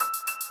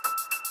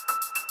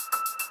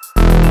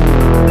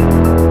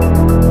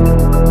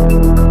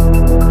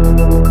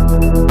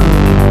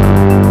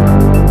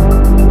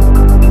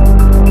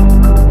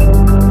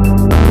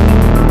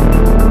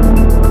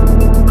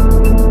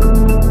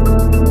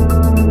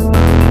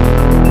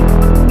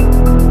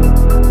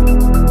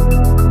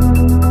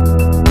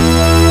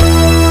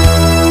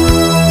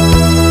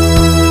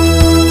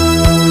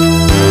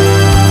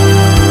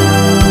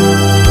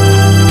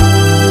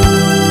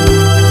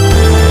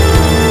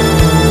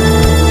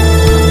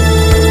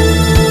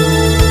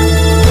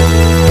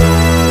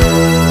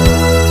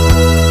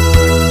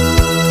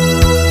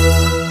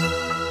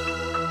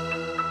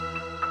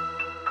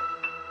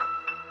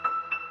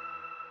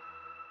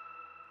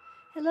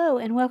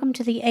welcome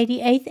to the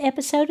 88th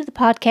episode of the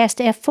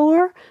podcast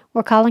F4.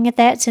 We're calling it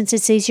that since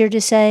it's easier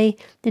to say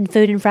than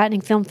Food and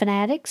Frightening Film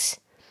Fanatics.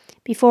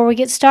 Before we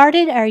get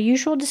started, our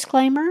usual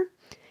disclaimer: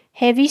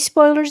 heavy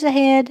spoilers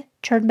ahead.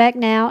 Turn back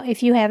now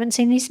if you haven't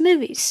seen these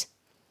movies.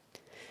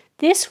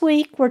 This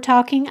week, we're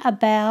talking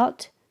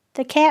about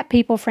the Cat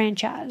People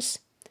franchise.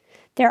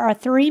 There are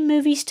 3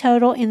 movies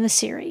total in the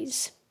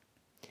series.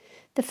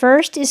 The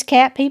first is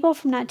Cat People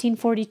from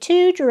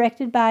 1942,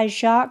 directed by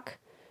Jacques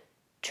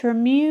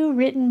Tourneur,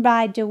 written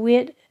by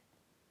DeWitt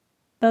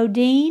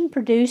Bodine,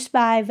 produced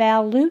by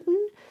Val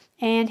Lewton,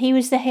 and he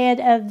was the head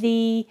of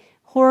the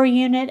horror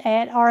unit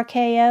at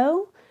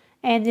RKO,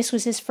 and this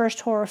was his first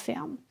horror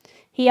film.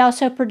 He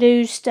also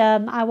produced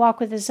I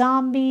Walk with a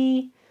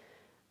Zombie,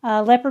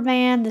 Leopard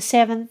Man, The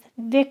Seventh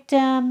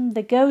Victim,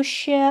 The Ghost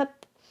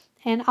Ship,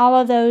 and all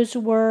of those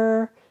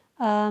were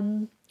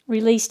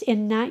released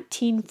in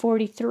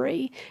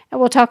 1943. And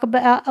we'll talk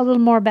about a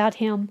little more about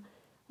him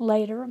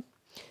later.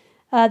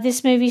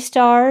 This movie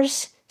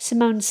stars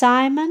Simone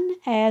Simon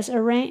as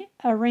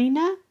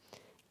Irina,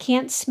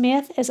 Kent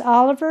Smith as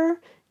Oliver,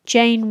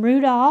 Jane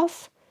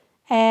Rudolph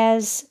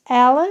as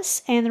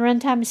Alice, and the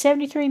runtime is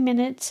 73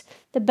 minutes.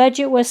 The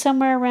budget was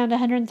somewhere around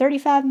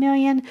 $135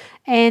 million,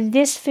 and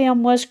this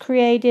film was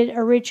created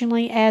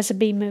originally as a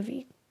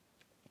B-movie.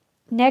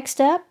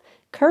 Next up,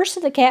 Curse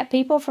of the Cat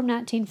People from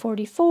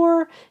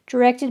 1944,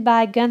 directed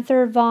by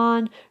Gunther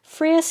von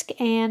Frisch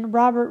and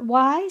Robert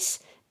Weiss,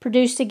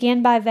 produced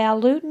again by Val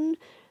Lewton.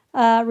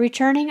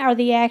 Returning are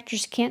the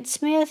actors Kent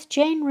Smith,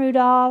 Jane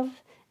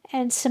Rudolph,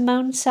 and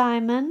Simone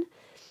Simon.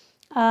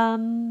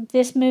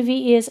 This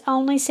movie is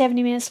only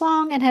 70 minutes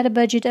long and had a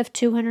budget of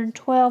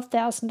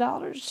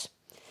 $212,000.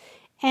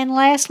 And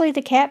lastly,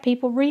 the Cat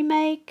People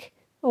remake,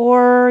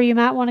 or you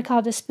might want to call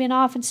it a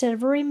spin-off instead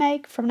of a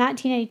remake, from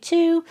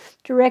 1982,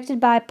 directed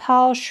by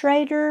Paul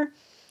Schrader,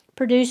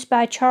 produced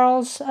by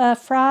Charles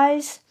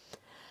Fries.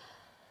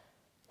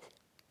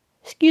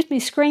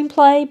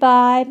 Screenplay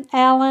by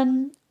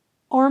Alan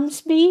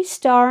Ormsby,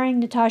 starring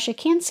Natasha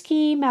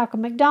Kinski,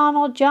 Malcolm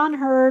McDonald, John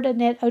Hurd,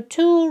 Annette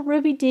O'Toole,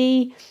 Ruby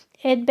Dee,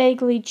 Ed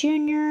Begley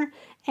Jr.,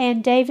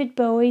 and David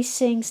Bowie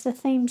sings the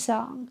theme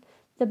song.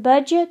 The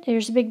budget,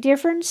 there's a big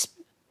difference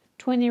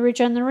between the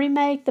original and the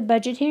remake. The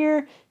budget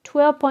here,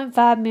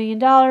 $12.5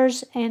 million,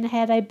 and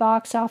had a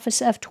box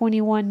office of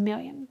 $21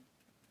 million.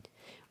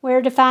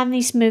 Where to find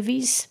these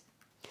movies?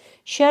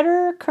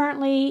 Shudder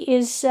currently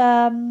is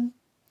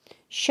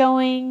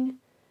showing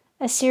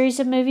a series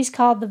of movies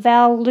called the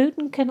Val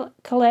Lewton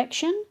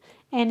Collection,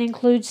 and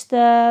includes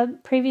the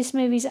previous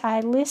movies I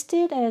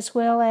listed, as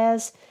well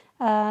as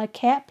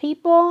Cat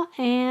People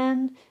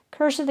and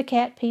Curse of the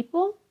Cat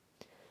People.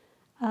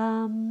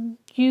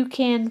 You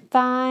can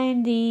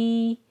find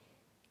the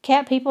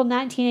Cat People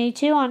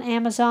 1982 on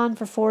Amazon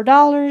for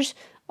 $4,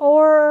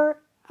 or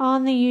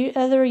on the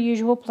other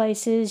usual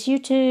places,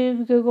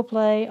 YouTube, Google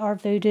Play, or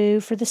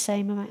Vudu for the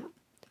same amount.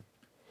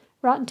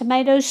 Rotten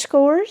Tomatoes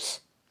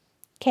scores: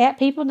 Cat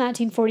People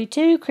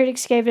 1942,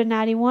 critics gave it a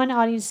 91,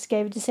 audiences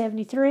gave it a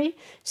 73,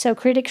 so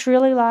critics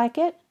really like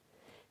it.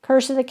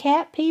 Curse of the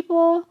Cat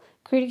People,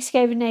 critics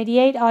gave it an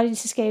 88,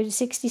 audiences gave it a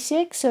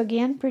 66, so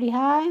again, pretty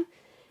high.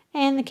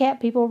 And the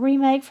Cat People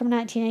remake from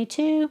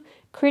 1982,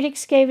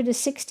 critics gave it a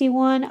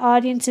 61,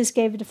 audiences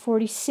gave it a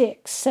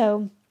 46,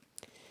 so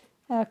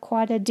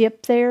quite a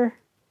dip there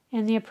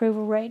in the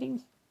approval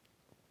rating.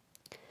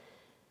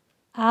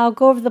 I'll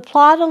go over the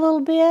plot a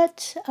little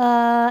bit.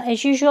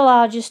 As usual,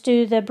 I'll just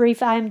do the brief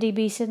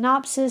IMDb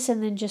synopsis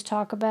and then just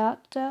talk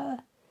about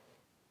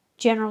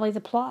generally the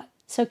plot.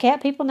 So,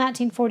 Cat People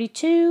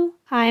 1942,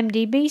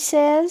 IMDb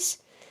says,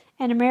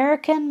 an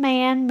American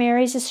man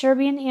marries a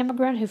Serbian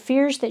immigrant who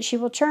fears that she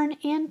will turn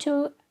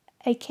into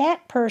a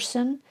cat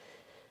person,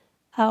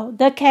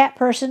 the cat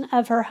person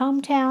of her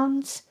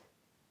hometown's...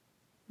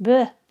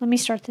 Let me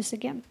start this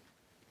again.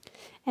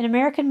 An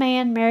American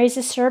man marries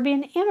a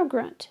Serbian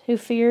immigrant who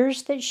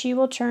fears that she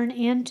will turn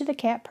into the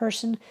cat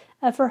person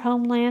of her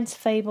homeland's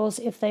fables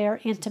if they are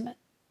intimate.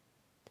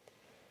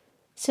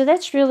 So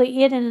that's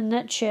really it in a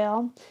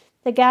nutshell.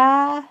 The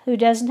guy who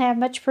doesn't have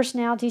much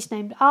personality is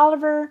named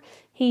Oliver.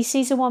 He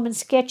sees a woman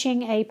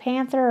sketching a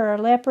panther or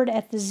a leopard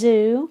at the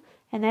zoo,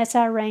 and that's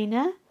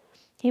Irina.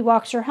 He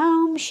walks her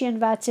home. She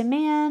invites him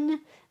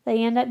in.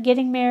 They end up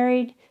getting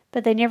married,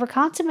 but they never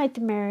consummate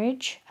the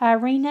marriage.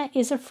 Irina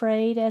is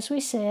afraid, as we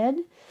said,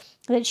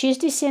 that she is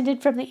descended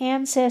from the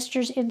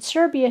ancestors in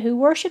Serbia who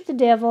worshiped the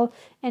devil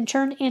and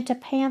turned into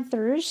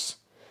panthers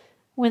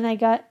when they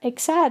got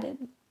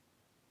excited.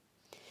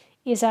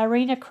 Is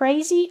Irina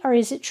crazy, or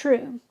is it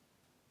true?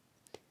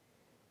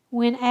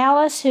 When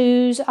Alice,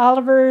 who's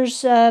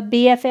Oliver's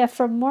BFF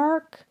from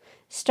work,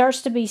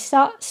 starts to be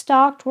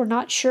stalked, we're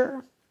not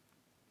sure.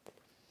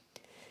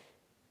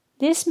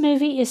 This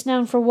movie is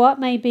known for what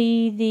may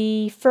be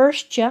the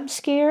first jump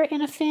scare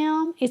in a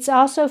film. It's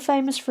also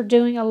famous for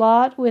doing a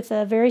lot with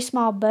a very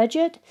small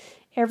budget.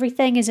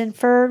 Everything is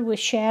inferred with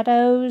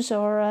shadows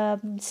or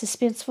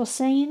suspenseful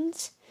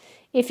scenes.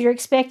 If you're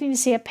expecting to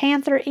see a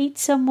panther eat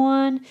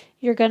someone,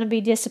 you're going to be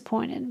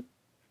disappointed.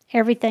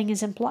 Everything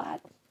is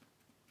implied.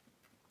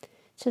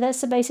 So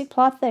that's the basic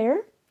plot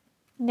there.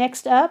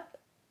 Next up,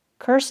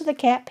 Curse of the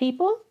Cat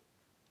People.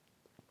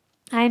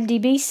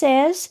 IMDb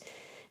says,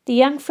 the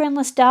young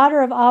friendless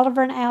daughter of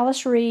Oliver and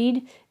Alice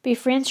Reed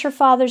befriends her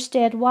father's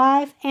dead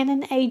wife and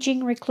an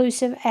aging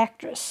reclusive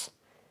actress.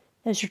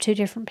 Those are two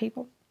different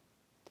people.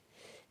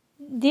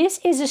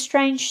 This is a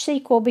strange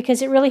sequel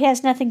because it really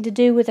has nothing to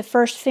do with the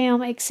first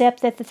film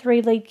except that the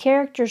three lead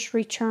characters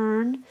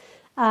return,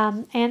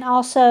 and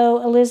also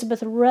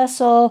Elizabeth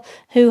Russell,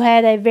 who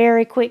had a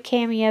very quick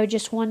cameo,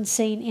 just one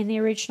scene in the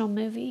original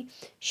movie.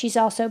 She's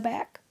also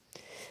back.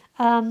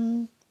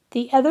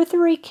 The other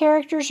three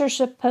characters are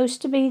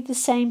supposed to be the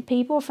same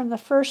people from the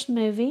first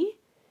movie,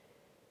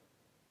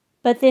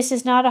 but this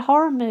is not a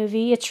horror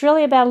movie. It's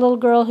really about a little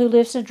girl who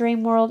lives in a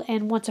dream world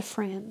and wants a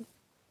friend.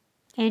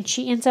 And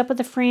she ends up with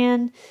a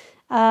friend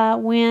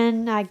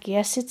when, I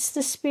guess it's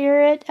the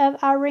spirit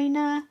of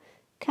Irina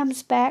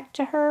comes back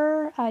to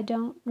her. I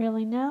don't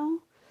really know.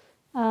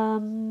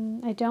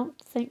 I don't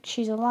think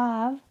she's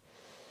alive.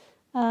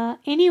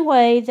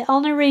 Anyway, the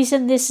only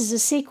reason this is a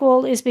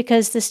sequel is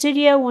because the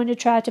studio wanted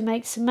to try to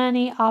make some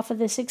money off of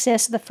the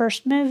success of the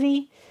first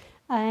movie.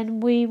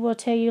 And we will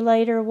tell you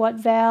later what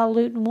Val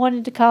Lewton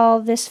wanted to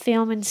call this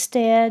film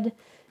instead,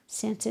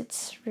 since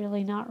it's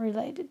really not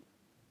related.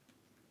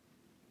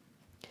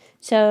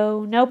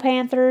 So, no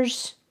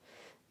panthers,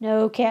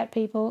 no cat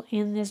people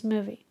in this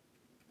movie.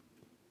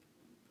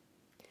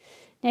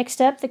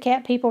 Next up, the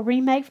Cat People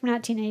remake from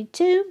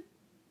 1982.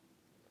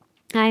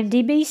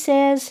 IMDb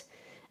says,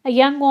 a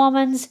young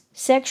woman's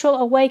sexual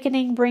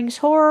awakening brings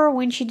horror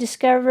when she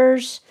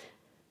discovers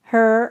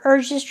her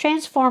urges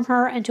transform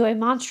her into a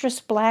monstrous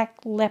black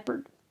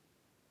leopard.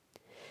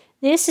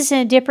 This is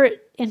a different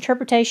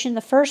interpretation of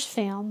the first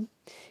film,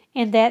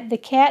 in that the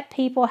cat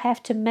people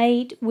have to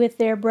mate with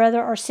their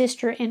brother or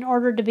sister in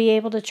order to be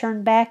able to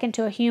turn back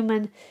into a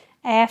human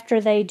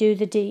after they do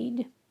the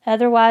deed.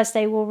 Otherwise,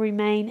 they will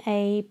remain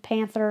a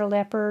panther,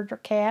 leopard, or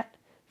cat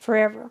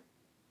forever.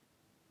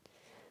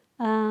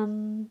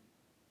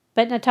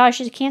 But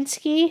Natasha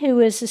Kinski, who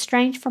is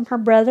estranged from her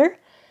brother,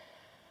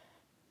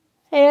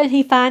 and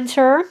he finds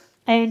her,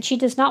 and she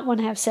does not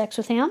want to have sex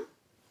with him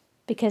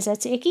because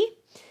that's icky.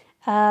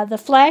 The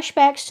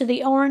flashbacks to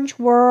the Orange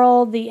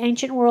World, the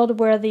ancient world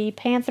where the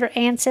panther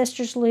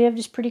ancestors lived,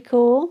 is pretty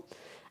cool.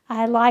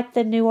 I like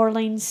the New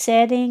Orleans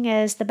setting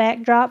as the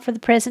backdrop for the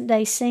present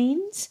day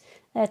scenes.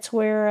 That's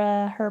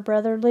where her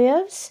brother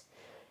lives.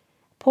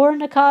 Poor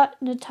Natasha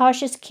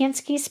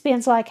Kinski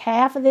spends like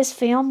half of this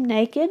film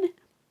naked.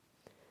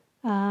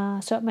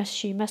 So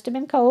she must have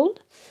been cold.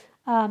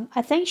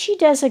 I think she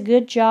does a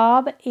good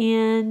job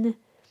in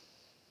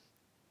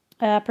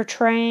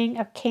portraying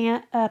a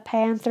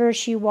panther.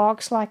 She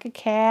walks like a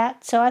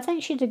cat. So I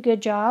think she did a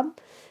good job.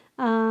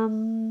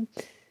 Malcolm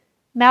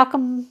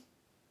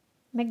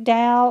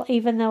McDowell,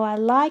 even though I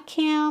like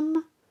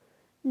him,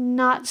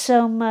 not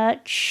so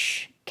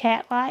much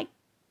cat-like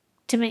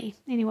to me,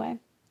 anyway.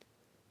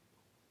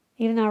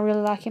 Even though I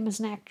really like him as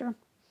an actor.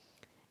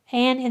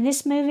 And in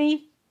this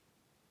movie,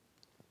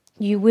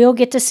 you will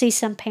get to see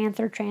some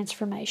panther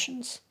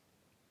transformations.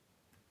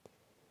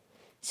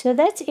 So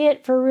that's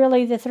it for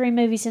really the three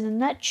movies in a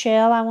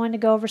nutshell. I wanted to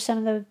go over some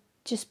of the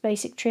just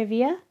basic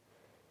trivia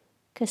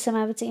because some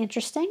of it's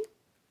interesting.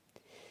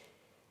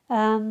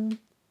 The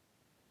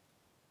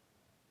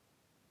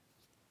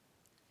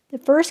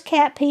first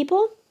Cat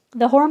People,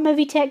 the horror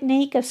movie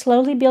technique of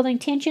slowly building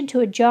tension to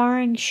a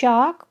jarring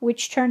shock,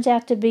 which turns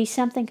out to be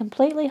something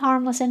completely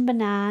harmless and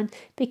benign,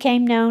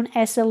 became known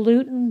as the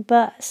Lewton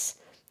bus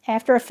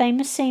after a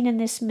famous scene in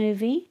this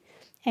movie.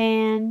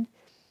 And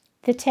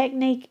the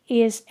technique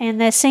is,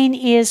 and the scene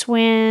is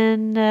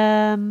when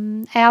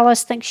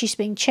Alice thinks she's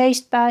being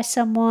chased by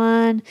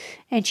someone,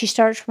 and she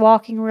starts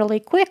walking really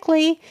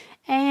quickly,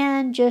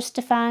 and just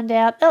to find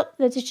out, oh,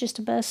 that it's just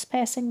a bus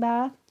passing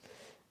by.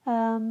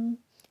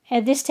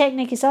 And this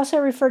technique is also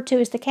referred to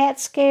as the cat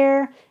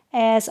scare,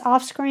 as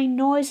off-screen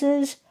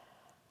noises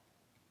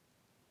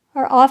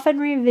are often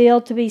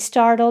revealed to be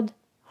startled,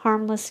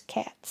 harmless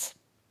cats.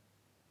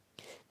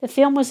 The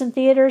film was in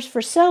theaters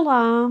for so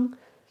long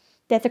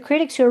that the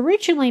critics who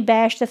originally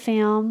bashed the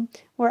film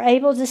were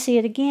able to see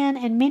it again,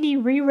 and many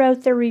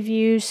rewrote their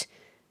reviews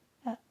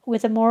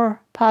with a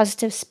more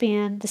positive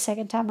spin the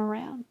second time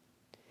around.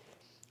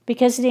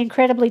 Because of the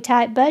incredibly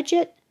tight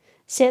budget,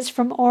 sets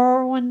from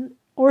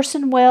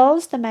Orson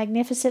Welles' The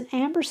Magnificent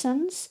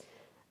Ambersons,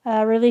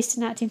 released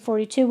in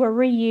 1942, were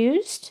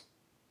reused.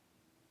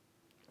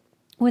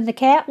 When the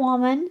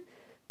Catwoman,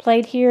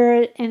 played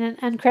here in an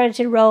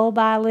uncredited role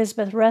by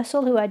Elizabeth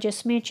Russell, who I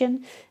just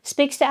mentioned,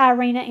 speaks to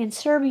Irina in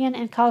Serbian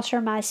and calls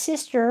her my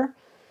sister,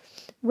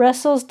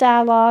 Russell's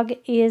dialogue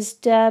is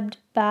dubbed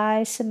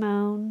by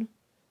Simone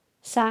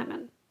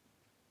Simon.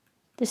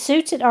 The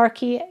suits at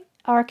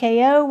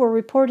RKO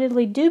were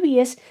reportedly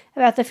dubious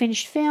about the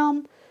finished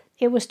film.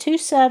 It was too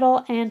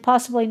subtle and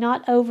possibly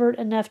not overt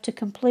enough to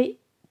compete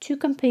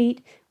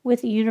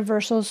with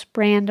Universal's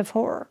brand of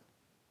horror.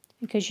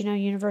 Because,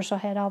 Universal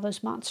had all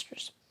those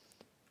monsters.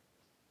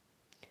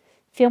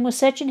 The film was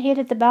such a hit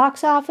at the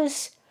box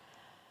office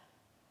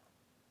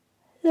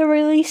The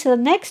release of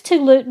the next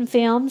two Lewton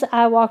films,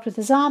 I Walked with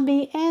a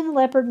Zombie and The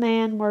Leopard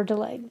Man, were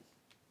delayed.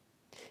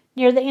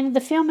 Near the end of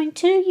the filming,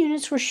 2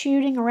 units were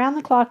shooting around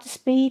the clock to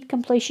speed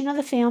completion of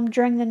the film.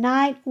 During the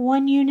night,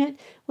 1 unit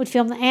would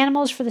film the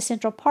animals for the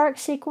Central Park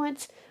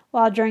sequence,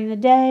 while during the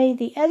day,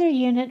 the other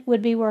unit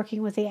would be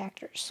working with the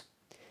actors.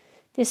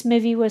 This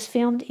movie was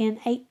filmed in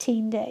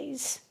 18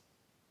 days.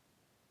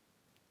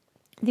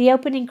 The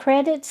opening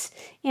credits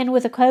end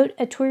with a quote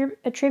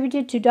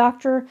attributed to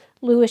Dr.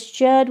 Louis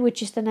Judd,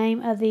 which is the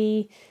name of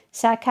the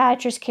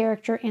psychiatrist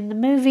character in the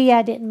movie.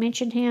 I didn't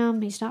mention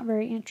him. He's not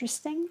very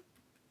interesting.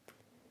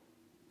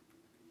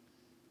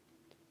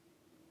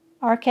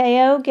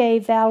 RKO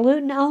gave Val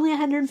Lewton only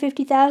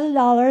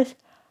 $150,000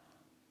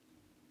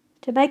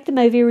 to make the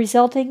movie,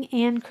 resulting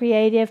in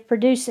creative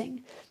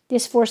producing.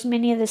 This forced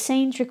many of the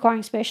scenes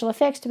requiring special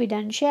effects to be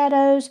done in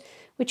shadows,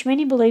 which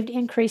many believed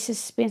increased the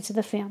suspense of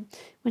the film.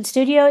 When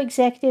studio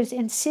executives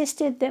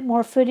insisted that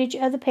more footage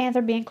of the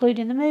Panther be included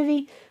in the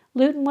movie,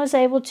 Lewton was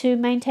able to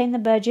maintain the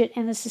budget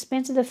and the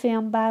suspense of the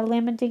film by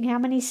limiting how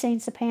many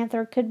scenes the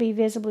Panther could be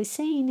visibly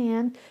seen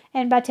in,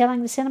 and by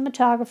telling the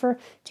cinematographer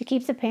to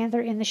keep the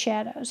Panther in the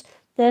shadows.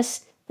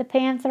 Thus, the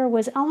Panther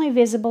was only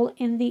visible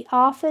in the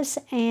office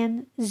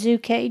and zoo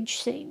cage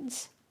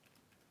scenes.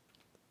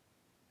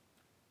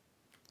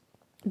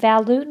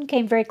 Val Lewton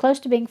came very close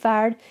to being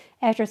fired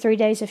after 3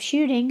 days of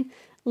shooting.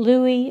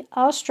 Louis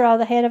Ostraw,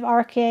 the head of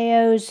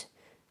RKO's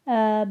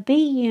B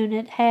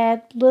unit,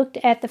 had looked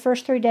at the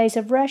first 3 days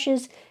of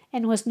rushes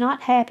and was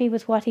not happy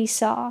with what he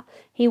saw.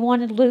 He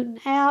wanted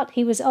Lewton out.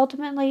 He was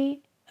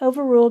ultimately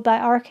overruled by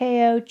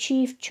RKO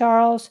Chief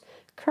Charles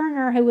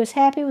Kerner, who was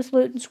happy with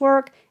Lewton's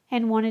work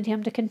and wanted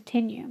him to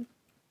continue.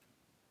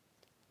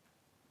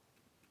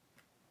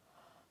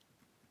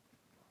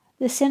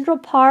 The Central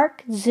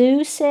Park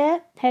Zoo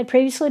set had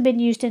previously been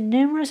used in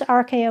numerous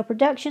RKO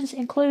productions,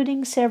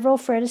 including several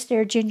Fred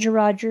Astaire Ginger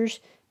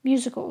Rogers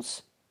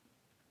musicals.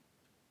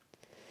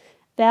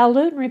 Val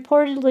Lewton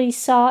reportedly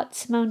sought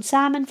Simone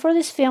Simon for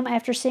this film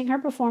after seeing her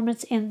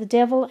performance in The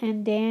Devil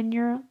and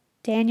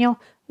Daniel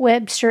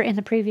Webster in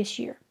the previous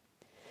year.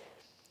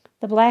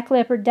 The Black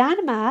Leopard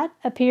Dynamite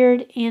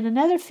appeared in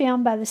another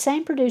film by the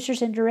same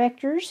producers and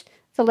directors,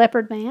 The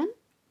Leopard Man.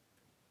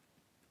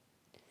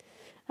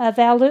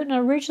 Val Lewton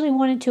originally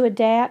wanted to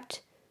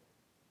adapt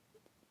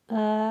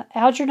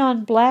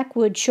Algernon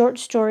Blackwood's short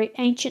story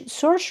Ancient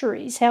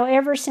Sorceries.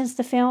 However, since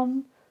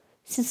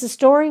the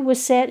story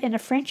was set in a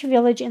French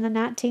village in the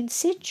 19th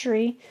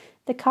century,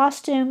 the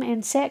costume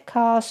and set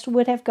cost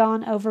would have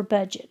gone over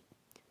budget.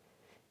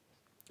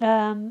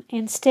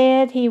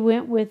 Instead, he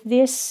went with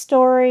this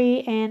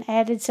story and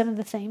added some of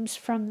the themes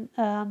from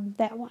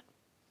that one.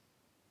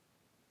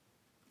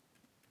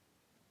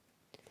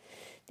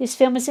 This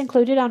film is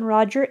included on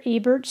Roger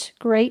Ebert's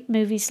Great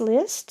Movies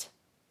list.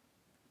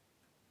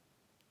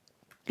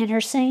 In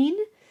her scene,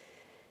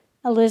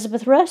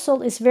 Elizabeth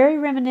Russell is very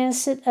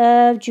reminiscent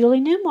of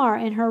Julie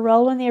Newmar in her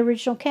role in the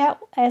original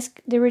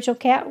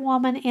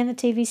Catwoman in the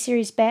TV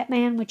series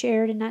Batman, which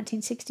aired in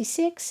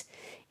 1966.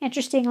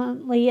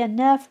 Interestingly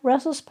enough,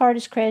 Russell's part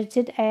is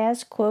credited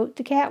as, quote,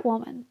 the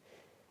Catwoman.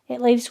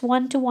 It leaves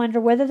one to wonder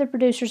whether the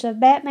producers of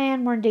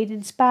Batman were indeed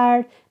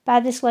inspired by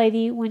this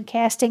lady when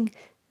casting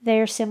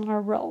their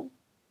similar role.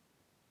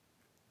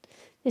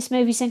 This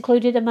movie is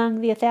included among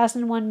the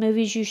 1001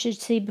 Movies You Should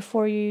See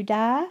Before You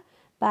Die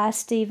by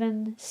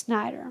Steven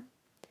Snyder.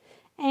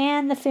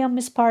 And the film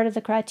is part of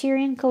the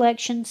Criterion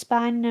Collection,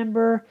 spine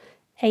number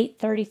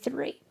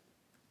 833.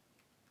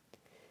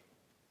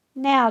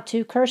 Now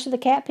to Curse of the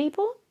Cat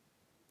People.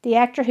 The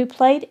actor who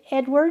played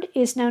Edward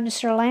is known as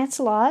Sir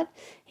Lancelot.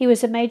 He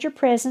was a major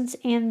presence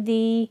in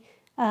the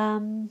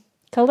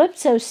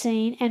Calypso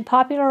scene and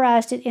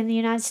popularized it in the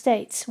United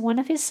States. One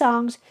of his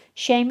songs,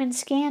 Shame and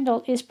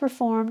Scandal, is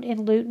performed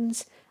in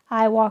Lewton's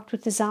I Walked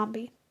with the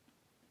Zombie.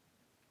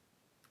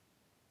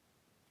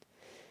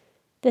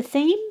 The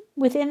theme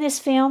within this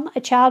film,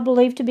 a child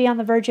believed to be on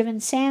the verge of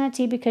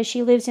insanity because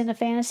she lives in a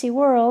fantasy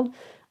world,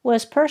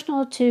 was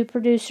personal to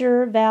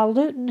producer Val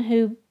Lewton,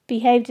 who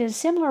behaved in a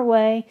similar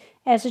way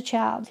as a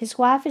child. His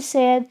wife has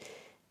said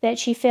that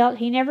she felt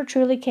he never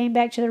truly came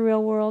back to the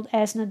real world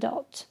as an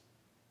adult.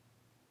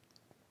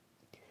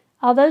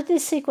 Although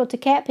this sequel to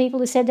Cat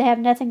People is said to have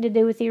nothing to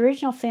do with the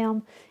original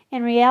film,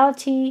 in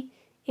reality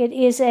it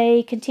is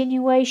a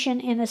continuation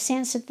in the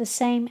sense that the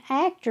same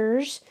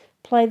actors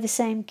play the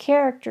same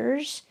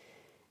characters,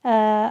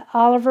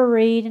 Oliver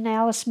Reed and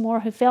Alice Moore,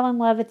 who fell in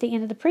love at the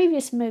end of the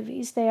previous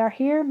movies. They are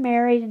here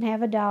married and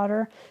have a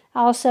daughter.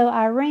 Also,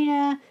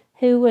 Irina,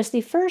 who was the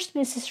first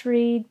Mrs.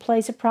 Reed,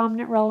 plays a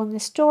prominent role in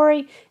this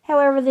story.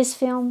 However, this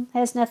film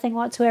has nothing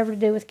whatsoever to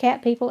do with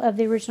Cat People of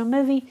the original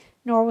movie,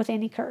 nor with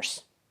any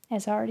curse,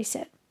 as I already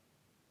said.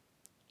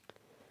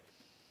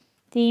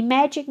 The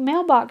Magic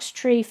Mailbox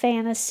Tree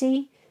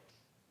fantasy,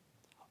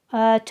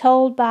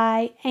 told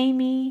by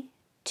Amy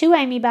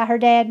by her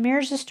dad,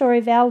 mirrors the story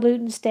Val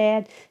Lewton's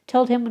dad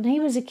told him when he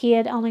was a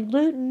kid, only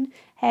Lewton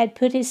had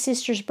put his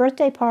sister's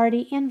birthday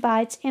party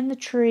invites in the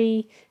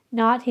tree,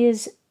 not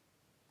his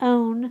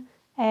own,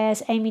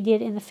 as Amy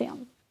did in the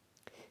film.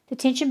 The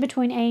tension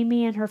between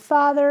Amy and her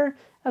father,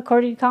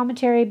 according to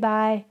commentary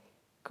by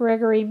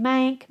Gregory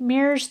Mank,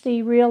 mirrors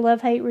the real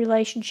love-hate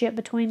relationship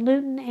between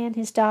Luton and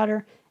his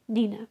daughter,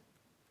 Nina.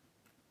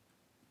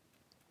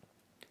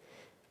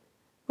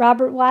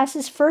 Robert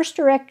Weiss's first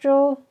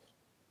directorial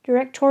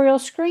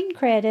screen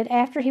credit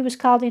after he was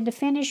called in to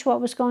finish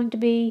what was going to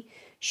be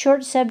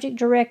short subject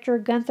director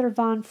Gunther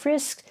von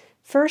Frisch's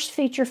first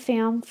feature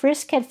film.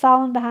 Frisch had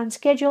fallen behind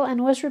schedule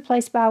and was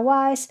replaced by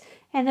Weiss,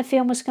 and the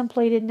film was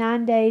completed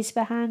 9 days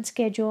behind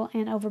schedule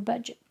and over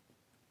budget.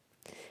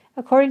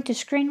 According to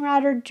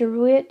screenwriter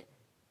DeWitt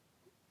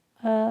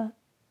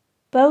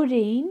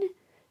Bodine,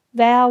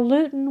 Val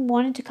Luton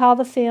wanted to call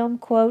the film,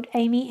 quote,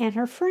 Amy and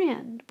Her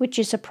Friend, which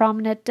is a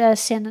prominent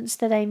sentence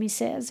that Amy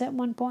says at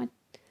one point.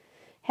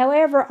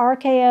 However,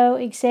 RKO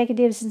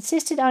executives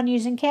insisted on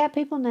using Cat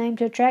People name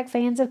to attract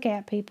fans of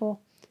Cat People,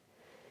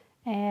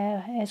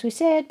 as we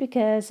said,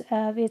 because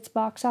of its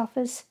box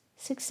office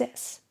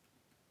success.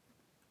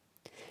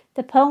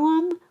 The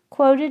poem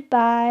quoted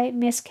by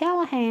Miss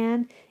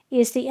Callahan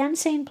is The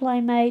Unseen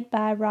Playmate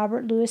by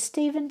Robert Louis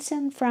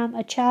Stevenson from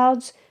A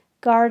Child's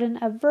Garden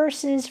of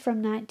Verses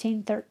from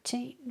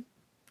 1913.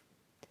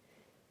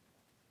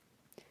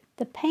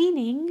 The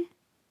painting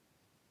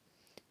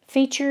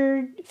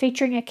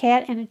featuring a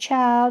cat and a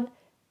child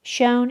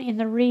shown in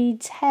the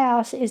Reed's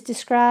house is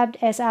described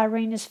as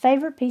Irina's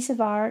favorite piece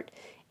of art.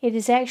 It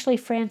is actually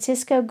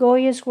Francisco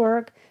Goya's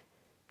work,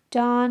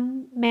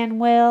 Don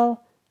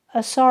Manuel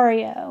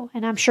Osorio,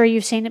 and I'm sure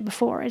you've seen it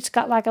before. It's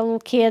got like a little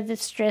kid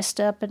that's dressed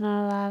up in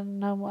I don't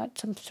know what,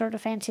 some sort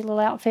of fancy little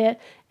outfit,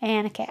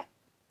 and a cat.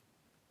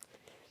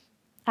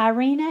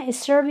 Irina is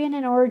Serbian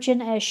in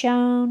origin as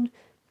shown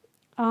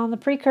on the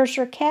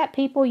precursor Cat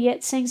People,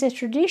 yet sings a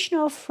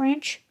traditional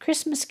French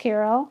Christmas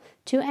carol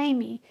to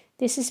Amy.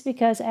 This is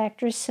because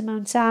actress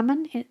Simone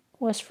Simon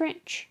was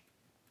French.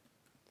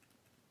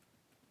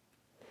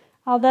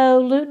 Although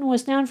Luton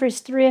was known for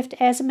his thrift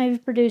as a movie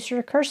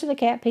producer, Curse of the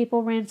Cat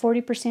People ran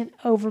 40%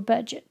 over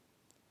budget.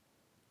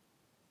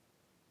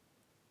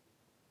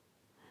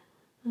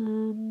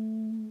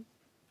 The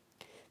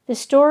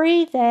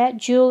story that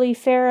Julie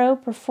Farrow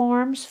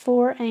performs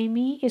for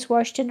Amy is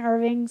Washington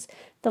Irving's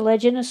The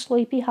Legend of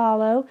Sleepy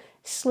Hollow.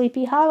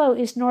 Sleepy Hollow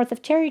is north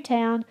of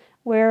Tarrytown,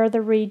 where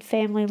the Reed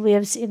family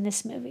lives in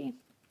this movie.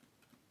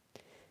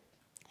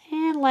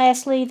 And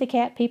lastly, the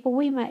Cat People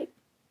remake.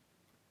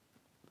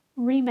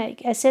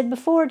 As said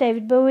before,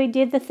 David Bowie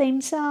did the theme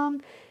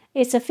song.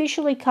 It's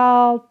officially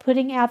called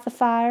Putting Out the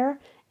Fire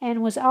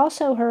and was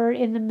also heard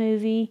in the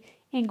movie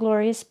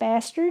Inglourious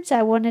Basterds.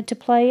 I wanted to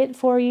play it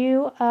for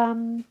you.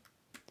 I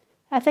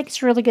think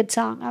it's a really good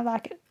song. I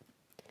like it.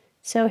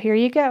 So here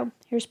you go.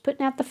 Here's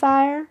Putting Out the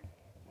Fire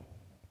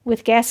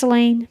with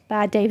Gasoline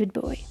by David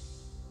Bowie.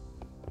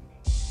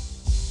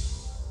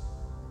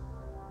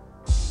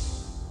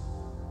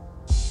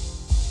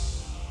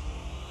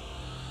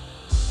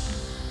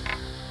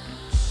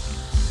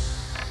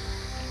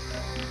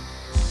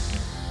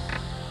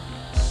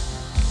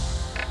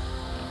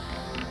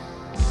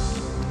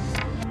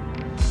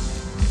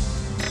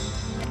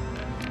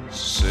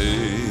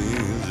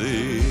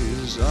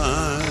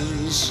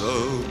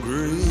 So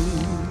green,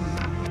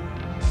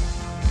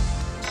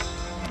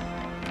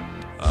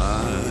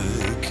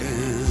 I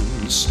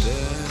can stare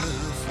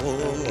for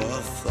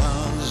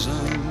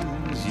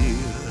 1,000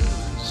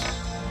 years,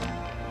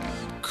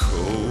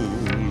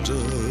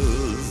 colder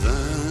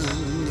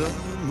than the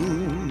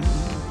moon.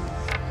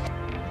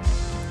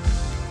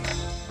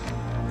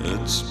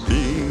 It's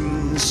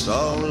been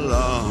so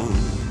long,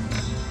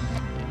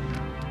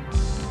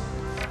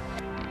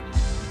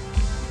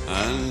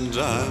 and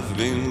I've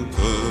been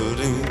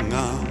putting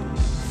out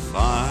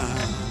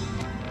fire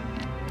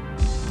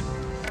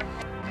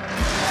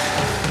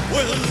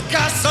with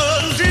gasoline.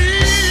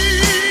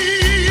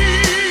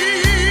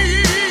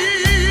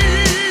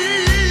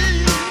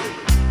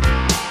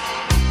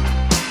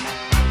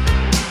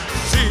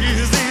 See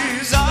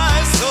these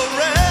eyes so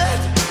red,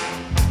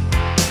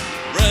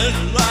 red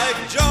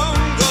like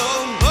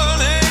jungle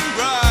burning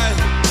bright.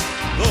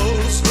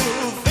 Those who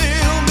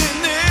feel me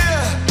near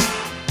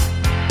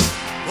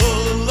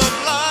pull the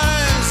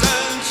blinds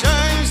and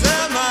change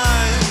their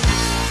mind.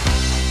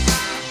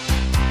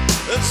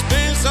 It's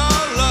been so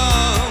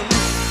long,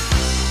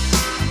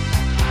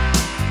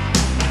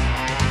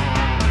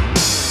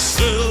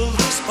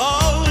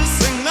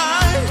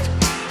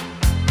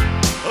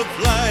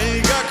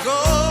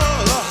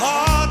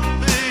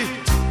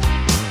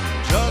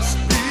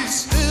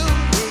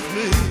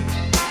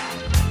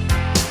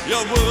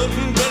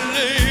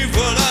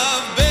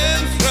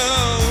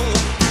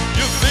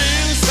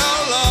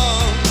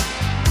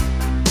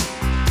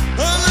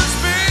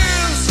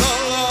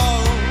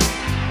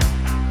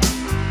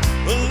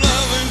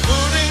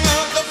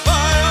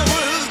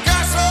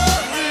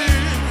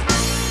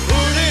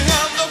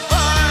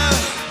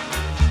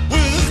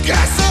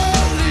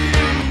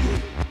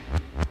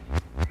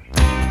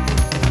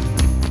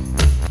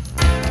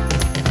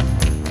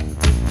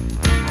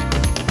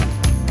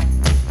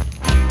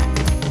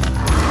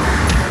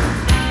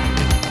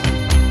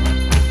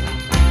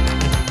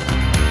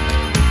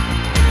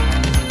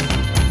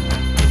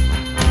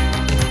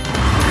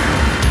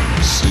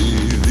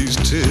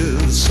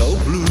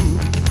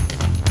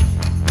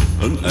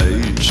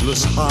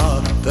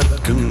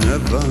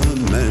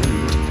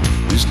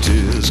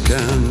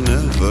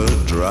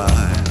 never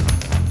dry.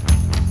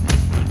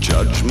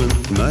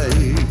 Judgment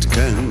made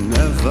can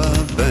never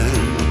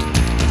bend.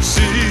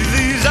 See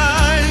these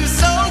eyes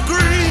so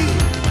green,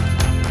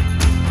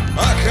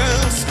 I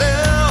can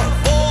stare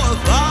for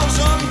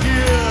 1,000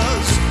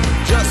 years.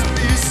 Just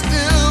be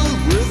still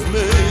with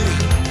me,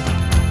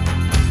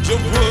 so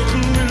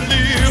wouldn't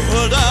believe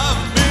what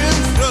I've been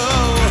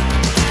through.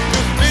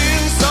 It's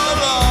been so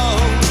long,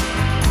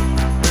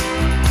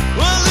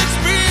 well it's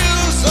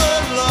been so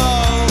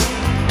long,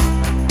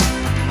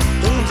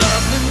 and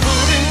I've been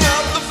putting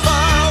out the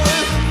fire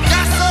with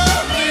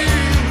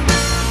gasoline,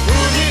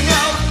 putting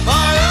out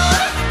fire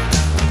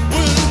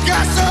with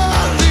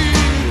gasoline.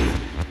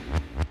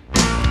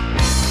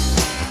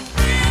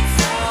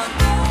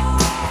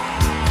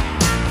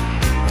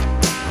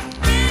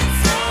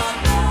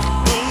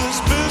 Well,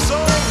 it's been so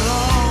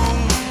long,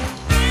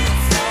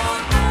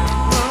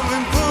 I've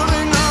been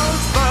putting out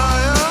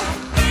fire.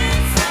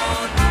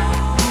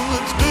 Well,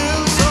 it's been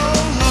so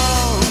long,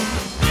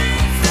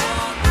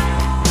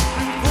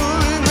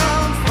 putting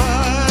out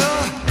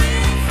fire.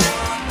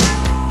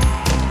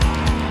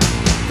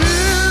 Been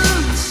so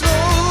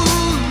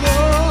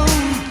long,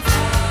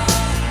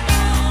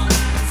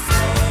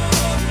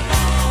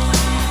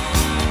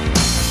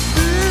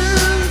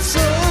 been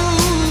so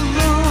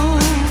long, putting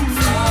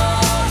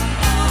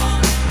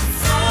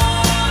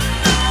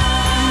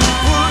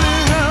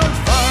out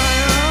fire.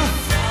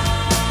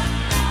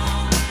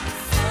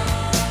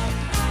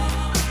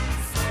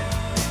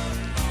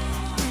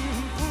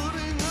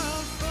 Putting out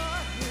fire.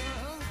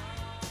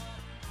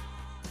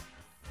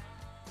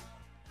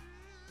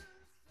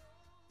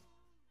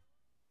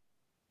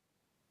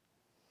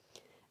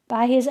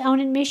 By his own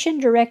admission,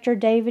 director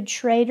David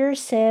Schrader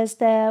says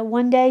that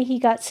one day he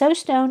got so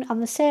stoned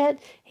on the set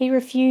he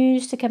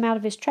refused to come out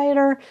of his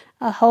trailer.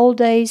 A whole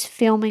day's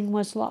filming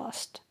was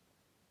lost.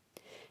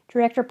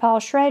 Director Paul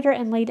Schrader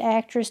and lead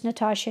actress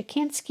Natasha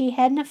Kinski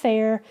had an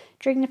affair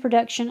during the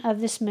production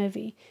of this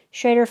movie.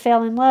 Schrader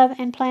fell in love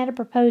and planned a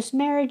proposed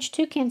marriage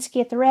to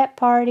Kinski at the wrap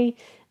party,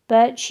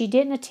 but she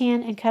didn't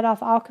attend and cut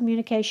off all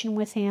communication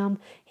with him.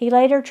 He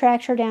later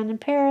tracked her down in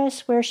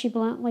Paris, where she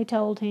bluntly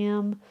told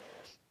him,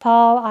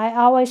 "Paul, I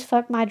always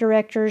fuck my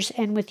directors,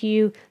 and with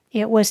you,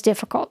 it was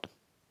difficult."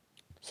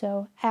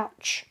 So,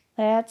 ouch.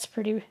 That's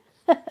pretty,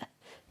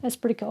 that's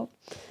pretty cold.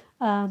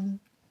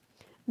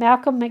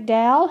 Malcolm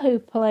McDowell, who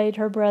played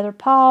her brother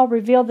Paul,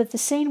 revealed that the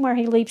scene where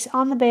he leaps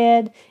on the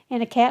bed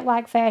in a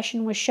cat-like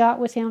fashion was shot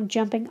with him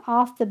jumping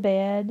off the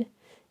bed.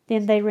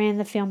 Then they ran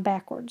the film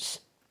backwards.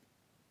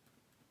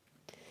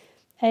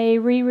 A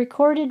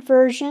re-recorded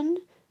version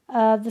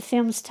of the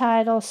film's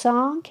title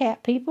song,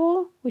 Cat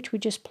People, which we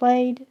just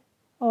played,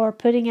 or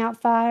Putting Out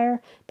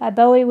Fire, by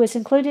Bowie, was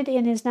included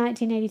in his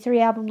 1983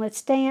 album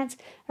Let's Dance.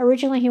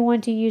 Originally, he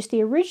wanted to use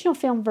the original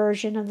film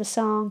version of the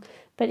song,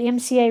 but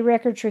MCA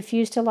Records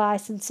refused to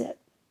license it.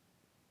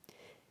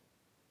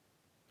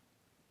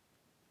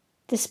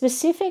 The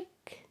specific,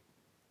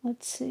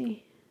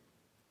 the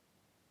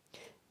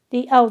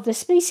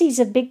species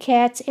of big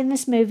cats in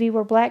this movie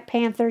were black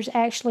panthers,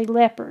 actually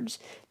leopards.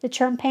 The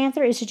term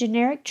panther is a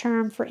generic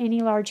term for any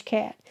large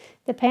cat.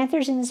 The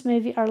panthers in this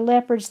movie are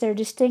leopards, their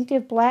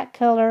distinctive black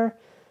color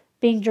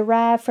being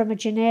derived from a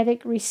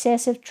genetic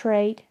recessive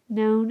trait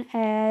known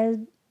as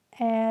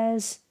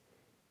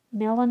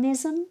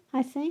melanism,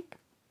 I think.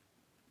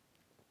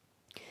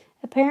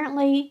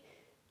 Apparently,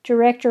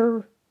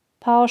 director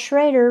Paul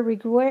Schrader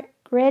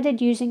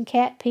regretted using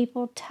Cat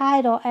People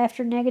title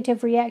after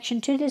negative reaction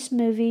to this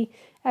movie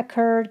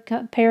occurred,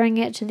 comparing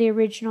it to the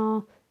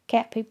original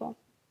Cat People.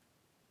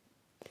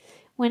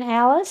 When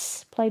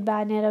Alice, played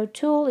by Annette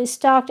O'Toole, is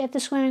stalked at the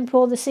swimming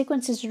pool, the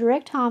sequence is a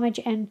direct homage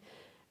and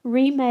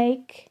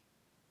remake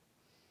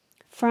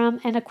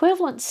from an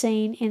equivalent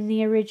scene in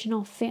the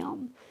original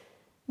film.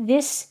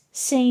 This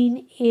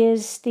scene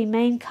is the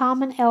main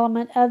common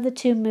element of the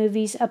two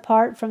movies,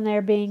 apart from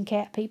there being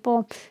cat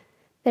people.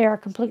 They are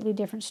completely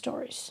different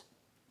stories.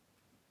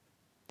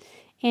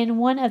 In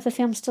one of the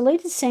film's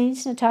deleted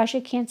scenes,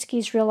 Natasha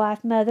Kinski's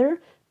real-life mother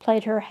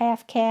played her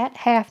half cat,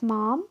 half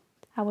mom.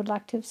 I would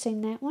like to have seen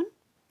that one.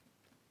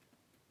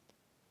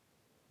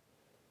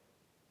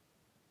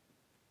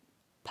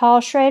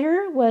 Paul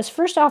Schrader was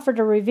first offered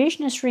a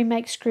revisionist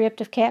remake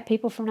script of Cat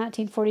People from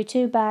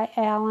 1942 by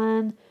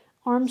Alan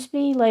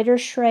Ormsby. Later,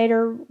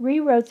 Schrader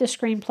rewrote the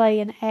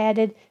screenplay and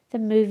added the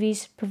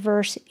movie's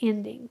perverse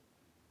ending.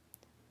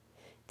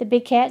 The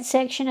big cat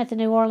section at the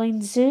New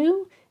Orleans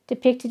Zoo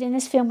depicted in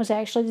this film was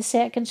actually the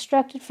set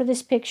constructed for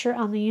this picture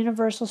on the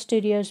Universal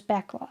Studios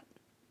backlot.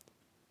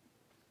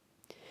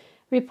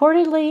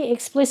 Reportedly,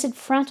 explicit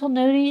frontal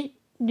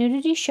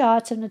nudity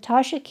shots of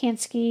Natasha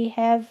Kinski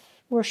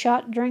were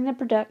shot during the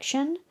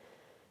production.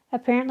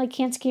 Apparently,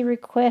 Kinski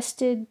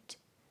requested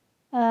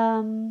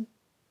from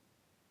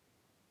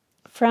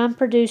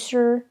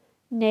producer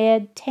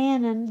Ned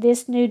Tannen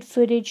this nude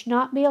footage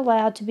not be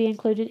allowed to be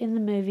included in the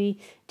movie.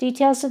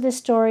 Details of this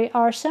story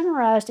are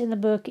summarized in the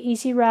book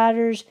Easy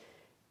Riders,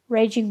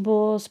 Raging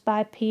Bulls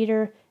by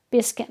Peter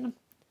Biskin.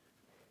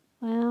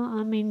 Well,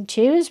 I mean,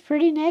 she was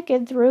pretty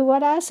naked through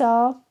what I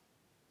saw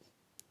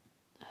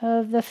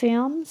of the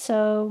film,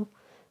 so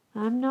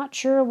I'm not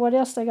sure what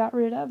else they got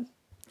rid of.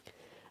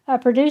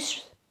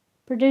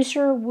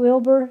 Producer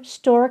Wilbur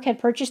Stork had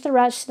purchased the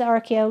rights to the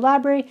RKO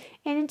library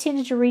and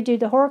intended to redo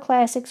the horror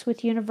classics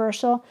with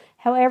Universal.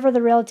 However,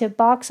 the relative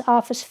box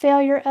office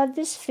failure of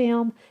this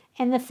film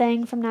and The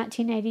Thing from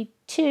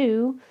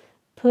 1982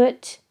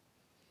 put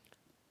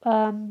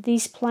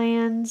these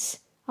plans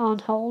on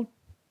hold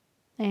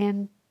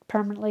and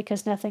permanently,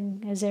 because no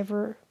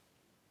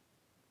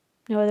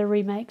other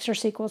remakes or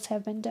sequels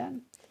have been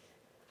done.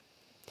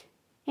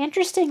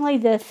 Interestingly,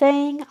 The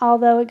Thing,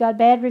 although it got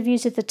bad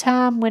reviews at the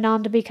time, went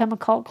on to become a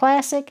cult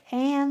classic,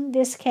 and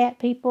this Cat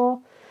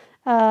People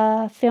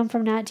film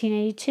from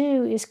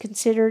 1982 is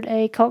considered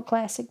a cult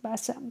classic by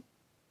some.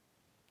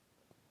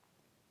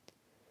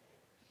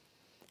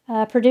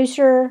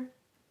 Producer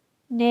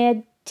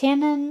Ned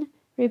Tenen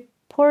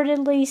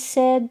reportedly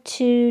said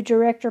to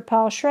director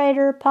Paul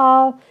Schrader,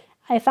 "Paul,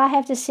 if I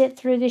have to sit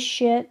through this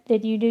shit,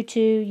 then you do too.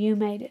 You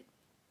made it."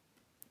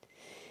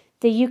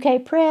 The UK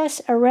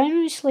press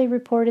erroneously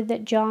reported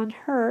that John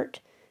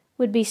Hurt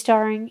would be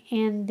starring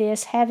in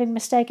this, having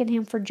mistaken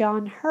him for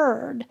John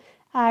Hurd.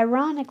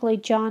 Ironically,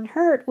 John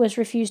Hurt was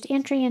refused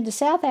entry into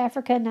South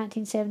Africa in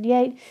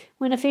 1978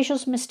 when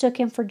officials mistook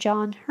him for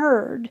John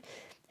Hurd,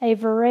 a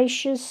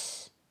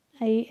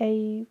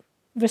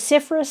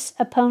vociferous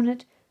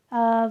opponent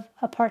of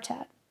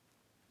apartheid.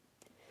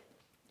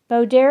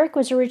 Bo Derek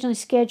was originally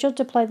scheduled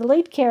to play the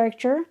lead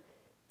character.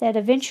 That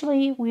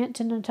eventually went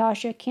to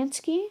Natasha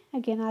Kinski.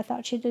 Again, I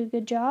thought she did a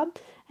good job.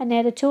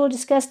 Annette O'Toole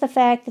discussed the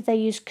fact that they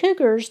used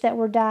cougars that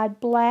were dyed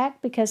black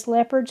because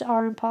leopards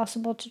are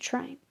impossible to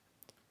train.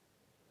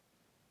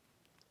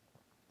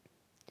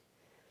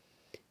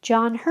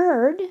 John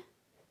Hurd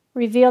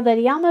revealed that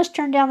he almost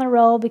turned down the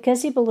role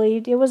because he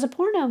believed it was a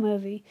porno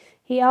movie.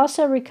 He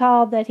also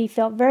recalled that he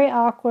felt very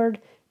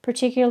awkward,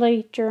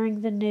 particularly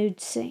during the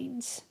nude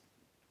scenes.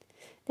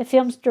 The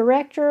film's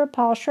director,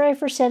 Paul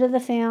Schrader, said of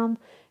the film,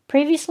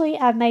 "Previously,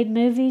 I've made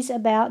movies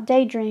about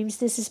daydreams.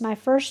 This is my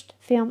first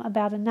film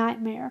about a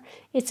nightmare.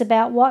 It's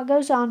about what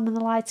goes on when the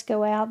lights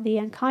go out, the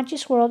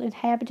unconscious world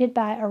inhabited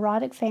by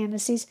erotic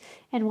fantasies,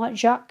 and what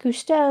Jacques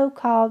Cousteau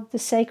called the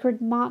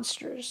sacred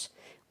monsters.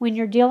 When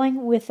you're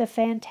dealing with the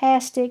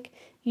fantastic,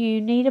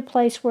 you need a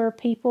place where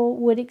people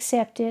would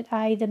accept it,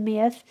 i.e. the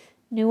myth.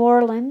 New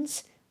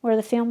Orleans, where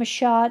the film is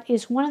shot,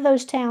 is one of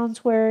those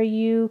towns where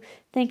you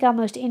think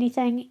almost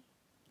anything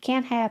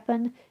can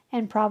happen,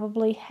 and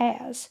probably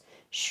has."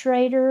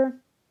 Schrader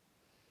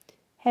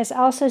has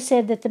also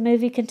said that the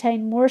movie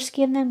contained more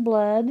skin than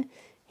blood.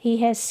 He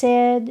has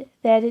said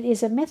that it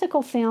is a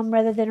mythical film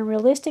rather than a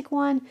realistic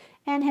one,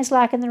 and has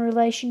likened the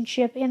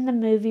relationship in the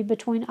movie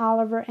between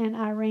Oliver and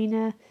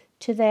Irina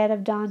to that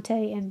of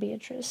Dante and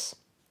Beatrice.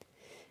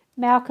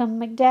 Malcolm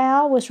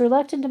McDowell was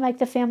reluctant to make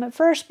the film at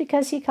first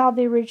because he called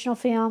the original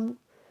film,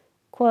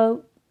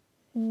 quote,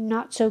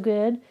 "not so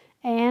good,"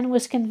 and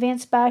was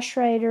convinced by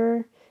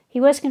Schrader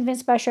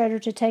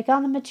to take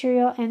on the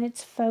material and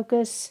its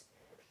focus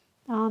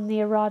on the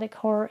erotic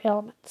horror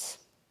elements.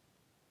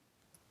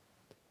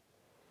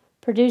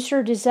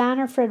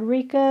 Producer-designer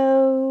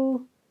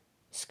Federico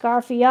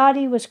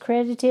Scarfiotti was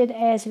credited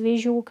as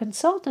visual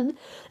consultant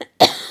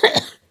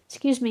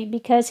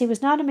because he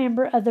was not a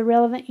member of the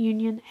relevant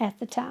union at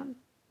the time.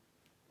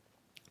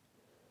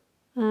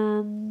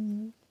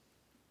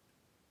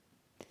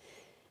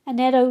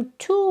 Annette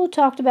O'Toole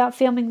talked about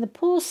filming the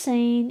pool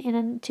scene in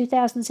a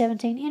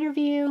 2017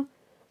 interview.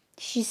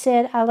 She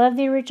said, "I love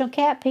the original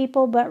Cat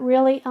People, but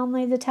really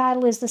only the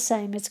title is the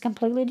same. It's a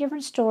completely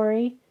different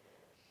story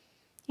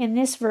in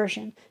this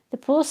version. The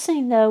pool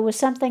scene, though, was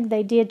something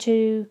they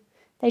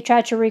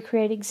tried to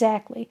recreate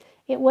exactly.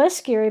 It was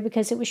scary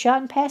because it was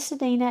shot in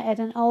Pasadena at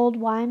an old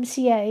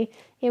YMCA.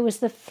 It was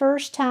the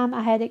first time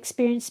I had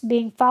experienced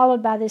being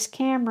followed by this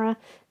camera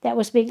that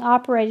was being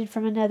operated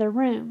from another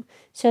room.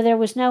 So there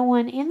was no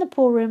one in the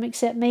pool room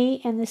except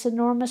me and this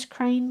enormous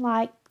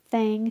crane-like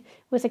thing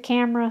with a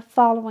camera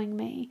following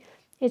me.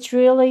 It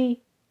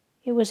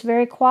was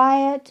very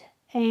quiet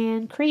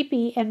and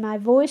creepy, and my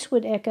voice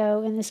would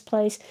echo in this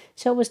place,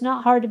 so it was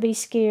not hard to be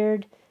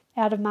scared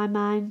out of my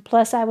mind.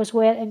 Plus I was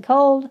wet and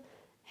cold,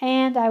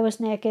 and I was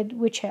naked,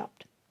 which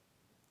helped."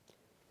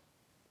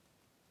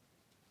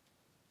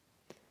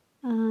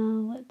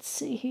 Let's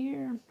see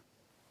here.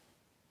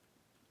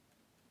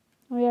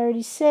 We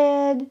already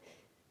said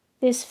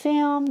this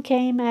film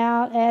came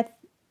out at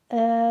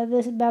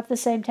about the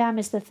same time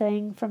as The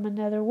Thing from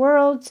Another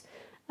World's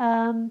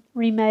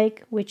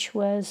remake, which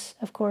was,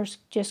 of course,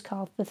 just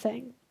called The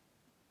Thing.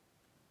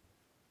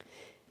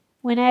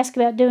 When asked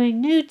about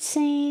doing nude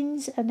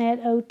scenes,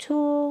 Annette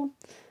O'Toole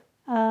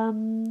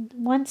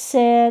once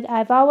said,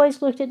 "I've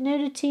always looked at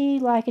nudity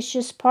like it's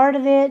just part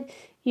of it.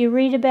 You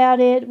read about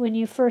it when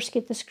you first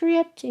get the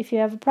script. If you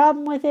have a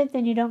problem with it,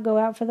 then you don't go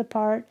out for the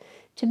part.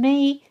 To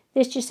me,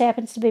 this just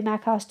happens to be my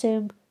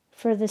costume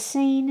for the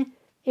scene.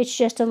 It's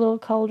just a little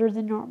colder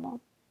than normal."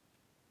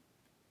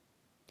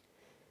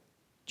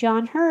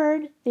 John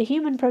Hurd, the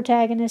human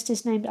protagonist,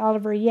 is named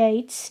Oliver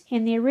Yates.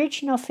 In the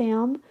original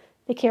film,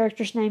 the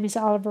character's name is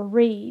Oliver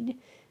Reed.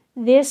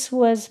 This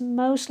was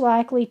most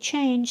likely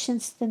changed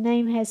since the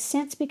name has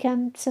since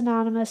become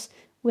synonymous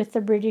with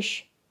the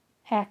British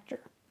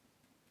actor.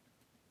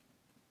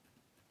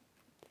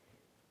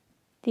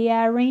 The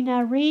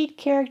Irina Reed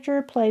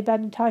character, played by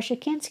Natasha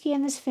Kinski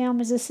in this film,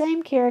 is the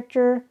same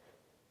character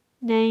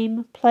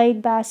name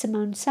played by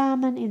Simone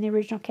Simon in the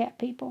original Cat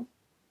People.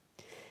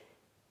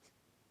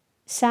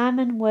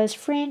 Simon was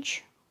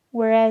French,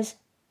 whereas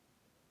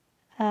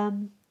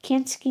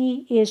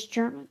Kinski is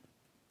German.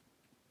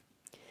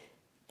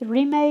 The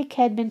remake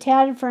had been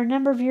touted for a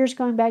number of years,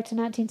 going back to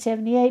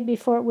 1978,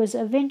 before it was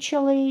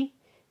eventually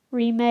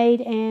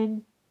remade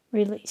and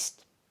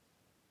released.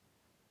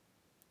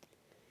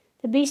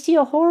 The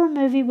bestial horror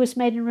movie was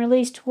made and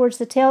released towards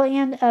the tail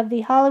end of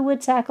the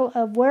Hollywood cycle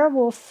of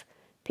werewolf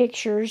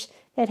pictures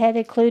that had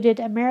included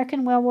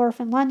American Werewolf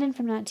in London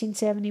from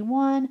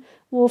 1971,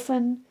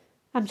 Wolfen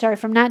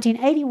from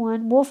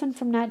 1981, Wolfen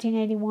from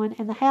 1981,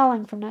 and The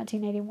Howling from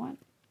 1981.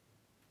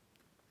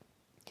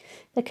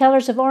 The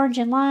colors of orange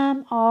and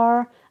lime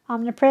are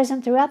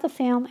omnipresent throughout the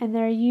film, and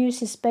their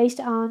use is based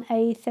on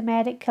a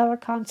thematic color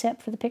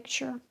concept for the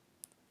picture.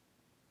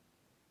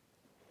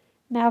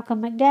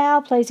 Malcolm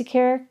McDowell plays a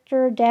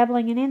character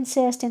dabbling in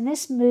incest in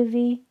this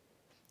movie,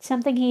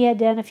 something he had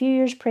done a few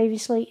years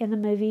previously in the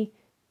movie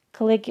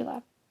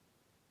Caligula.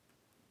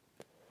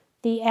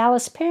 The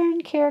Alice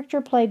Perrin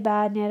character, played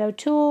by Annette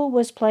O'Toole,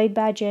 was played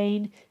by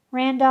Jane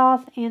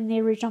Randolph in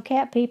the original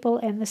Cat People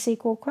and the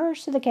sequel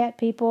Curse of the Cat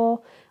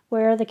People,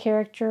 where the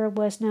character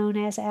was known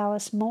as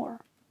Alice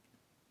Moore.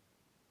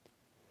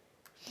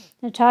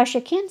 Natasha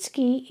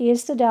Kinski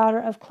is the daughter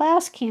of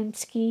Klaus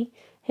Kinski,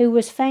 who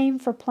was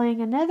famed for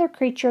playing another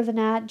creature of the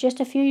night just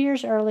a few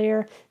years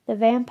earlier, the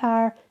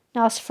vampire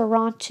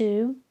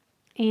Nosferatu,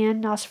 in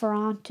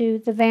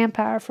Nosferatu the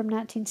Vampire from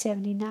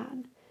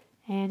 1979.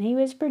 And he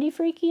was pretty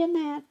freaky in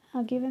that.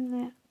 I'll give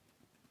him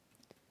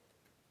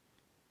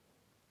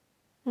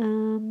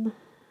that.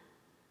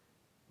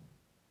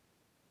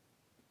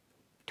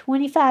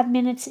 25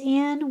 minutes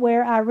in,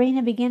 where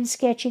Irina begins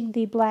sketching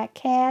the black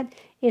cat,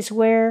 is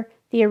where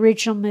the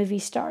original movie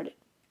started.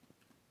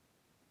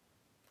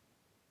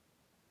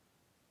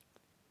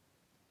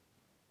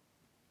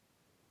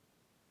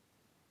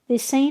 The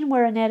scene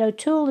where Annette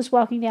O'Toole is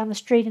walking down the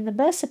street and the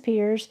bus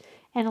appears,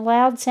 and a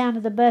loud sound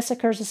of the bus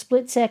occurs a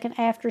split second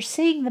after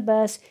seeing the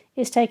bus,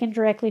 is taken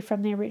directly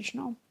from the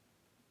original.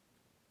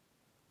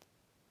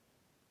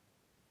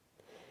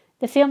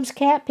 The film's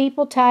Cat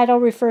People title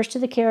refers to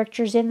the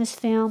characters in this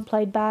film,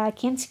 played by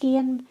Kinski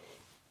and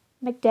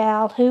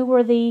McDowell, who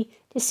were the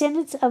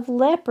descendants of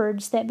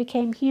leopards that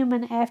became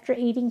human after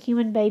eating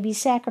human babies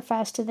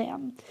sacrificed to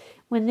them.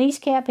 When these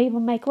cat people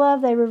make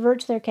love, they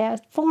revert to their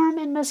cat form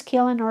and must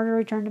kill in order to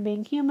return to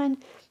being human.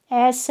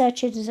 As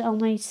such, it is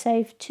only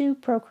safe to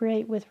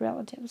procreate with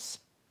relatives.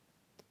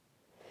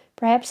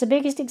 Perhaps the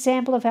biggest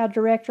example of how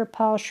director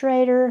Paul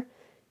Schrader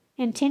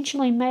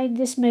intentionally made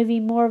this movie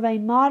more of a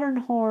modern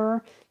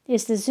horror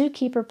is the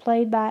zookeeper,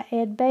 played by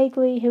Ed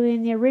Begley, who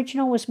in the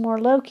original was more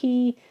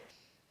low-key,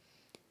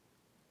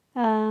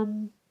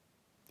 and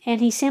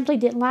he simply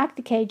didn't like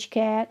the cage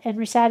cat and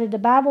recited a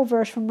Bible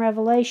verse from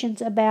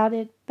Revelations about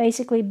it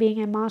basically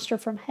being a monster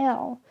from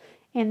hell.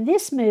 In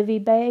this movie,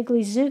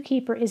 Begley's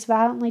zookeeper is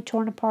violently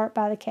torn apart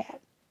by the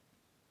cat.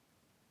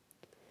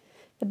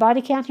 The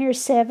body count here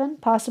is 7,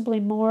 possibly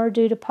more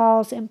due to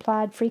Paul's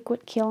implied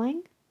frequent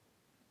killing.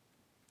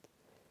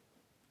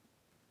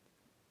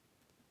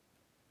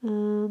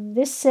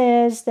 This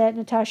says that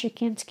Natasha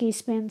Kinski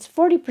spends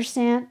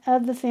 40%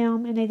 of the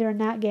film in either a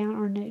nightgown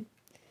or nude.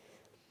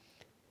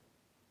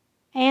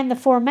 And the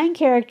 4 main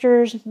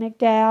characters,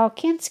 McDowell,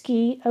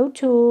 Kinski,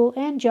 O'Toole,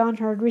 and John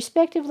Hurd,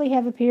 respectively,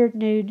 have appeared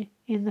nude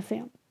in the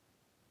film.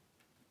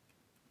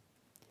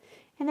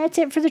 And that's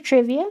it for the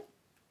trivia.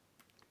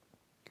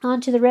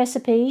 On to the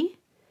recipe.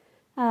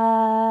 You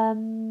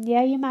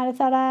might have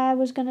thought I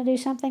was going to do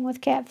something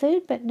with cat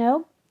food, but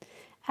no.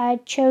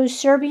 I chose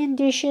Serbian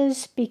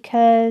dishes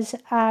because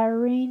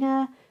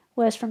Irina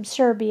was from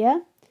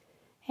Serbia,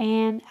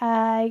 and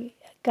I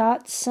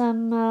got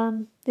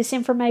some this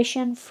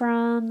information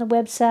from the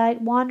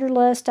website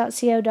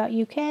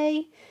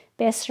wanderlust.co.uk,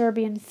 best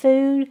Serbian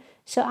food.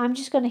 So I'm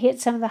just going to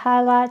hit some of the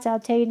highlights. I'll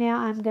tell you now,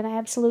 I'm going to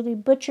absolutely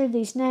butcher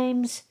these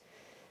names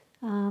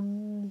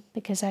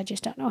because I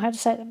just don't know how to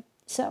say them.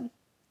 So,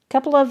 a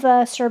couple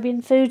of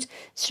Serbian foods.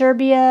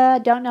 Serbia,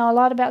 don't know a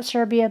lot about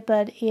Serbia,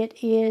 but it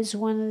is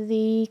one of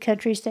the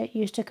countries that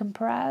used to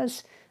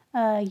comprise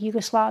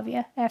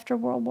Yugoslavia after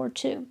World War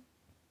II.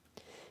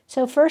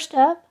 So first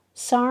up,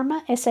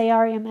 sarma,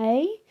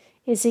 S-A-R-M-A,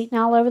 is eaten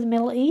all over the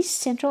Middle East,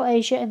 Central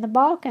Asia, and the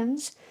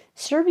Balkans.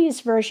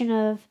 Serbia's version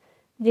of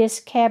this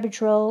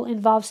cabbage roll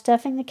involves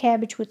stuffing the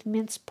cabbage with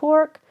minced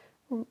pork,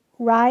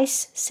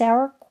 rice,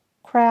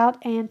 sauerkraut,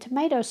 and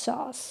tomato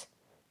sauce.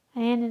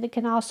 And it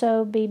can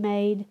also be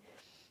made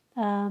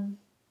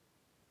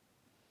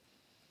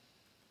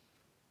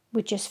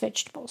with just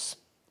vegetables.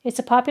 It's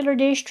a popular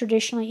dish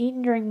traditionally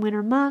eaten during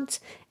winter months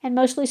and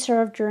mostly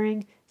served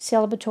during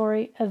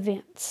celebratory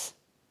events.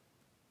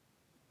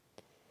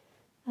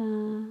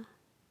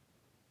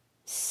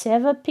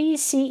 Cevapi,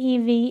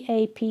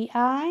 Cevapi.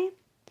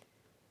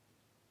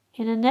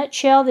 In a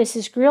nutshell, this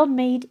is grilled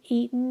meat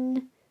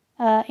eaten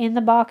in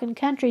the Balkan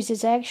countries.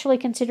 It's actually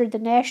considered the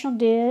national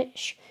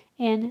dish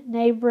in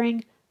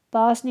neighboring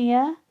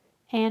Bosnia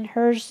and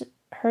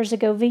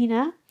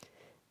Herzegovina,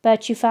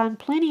 but you find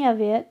plenty of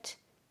it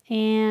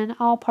in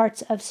all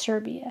parts of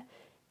Serbia.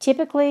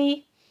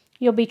 Typically,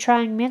 you'll be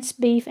trying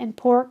minced beef and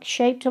pork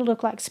shaped to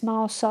look like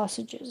small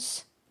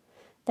sausages.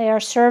 They are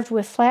served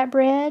with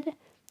flatbread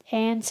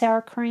and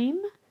sour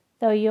cream,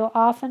 though you'll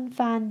often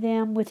find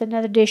them with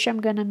another dish I'm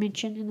going to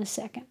mention in a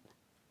second.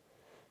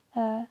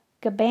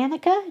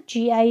 Gabanica,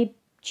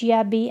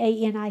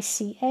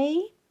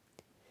 Gibanica.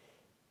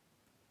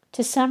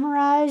 To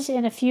summarize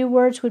in a few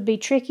words would be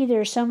tricky.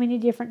 There are so many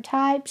different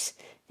types.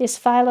 This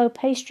phyllo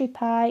pastry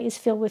pie is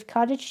filled with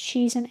cottage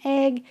cheese and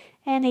egg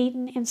and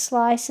eaten in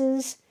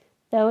slices,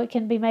 though it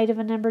can be made of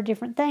a number of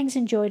different things,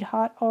 enjoyed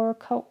hot or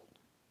cold.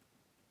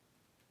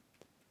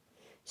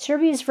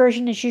 Serbia's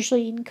version is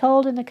usually eaten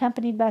cold and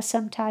accompanied by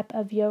some type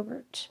of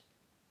yogurt.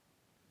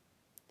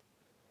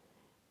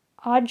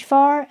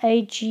 Ajvar,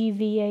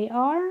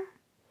 Agvar.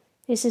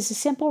 This is a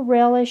simple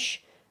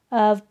relish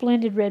of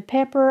blended red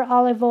pepper,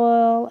 olive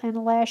oil, and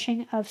a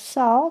lashing of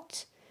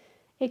salt.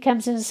 It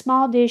comes in a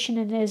small dish and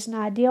it is an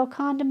ideal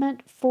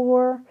condiment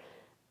for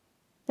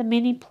the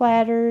many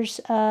platters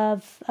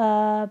of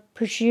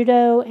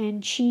prosciutto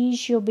and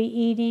cheese you'll be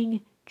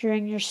eating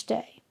during your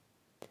stay.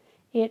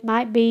 It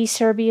might be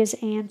Serbia's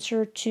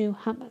answer to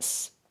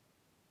hummus.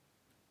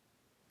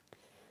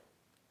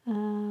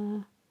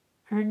 Urnebes,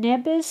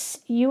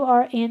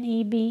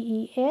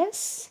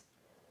 Urnebes.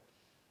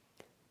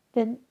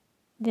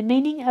 The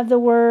meaning of the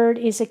word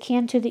is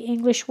akin to the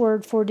English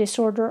word for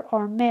disorder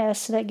or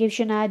mess, so that gives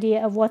you an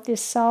idea of what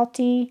this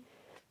salty,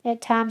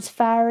 at times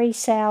fiery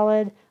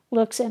salad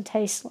looks and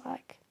tastes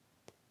like.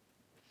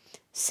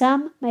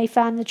 Some may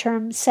find the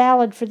term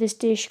salad for this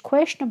dish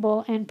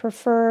questionable and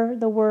prefer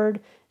the word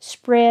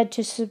spread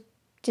to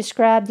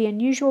describe the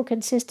unusual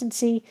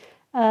consistency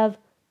of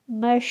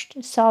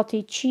mushed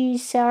salty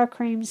cheese, sour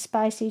cream,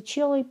 spicy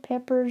chili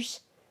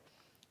peppers,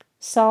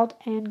 salt,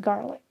 and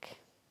garlic.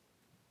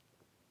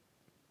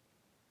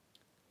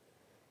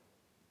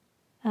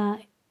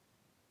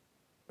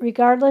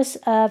 Regardless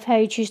of how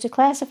you choose to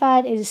classify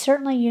it, it is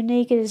certainly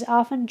unique. It is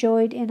often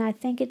enjoyed in, I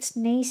think it's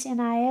Nice,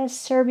 N-I-S,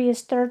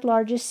 Serbia's third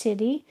largest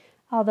city,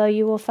 although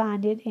you will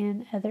find it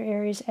in other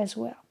areas as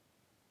well.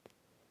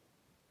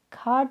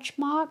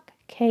 Kajmak,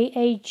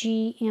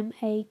 Kagmak.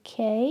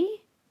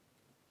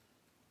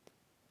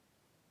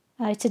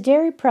 It's a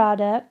dairy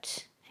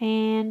product,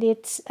 and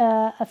it's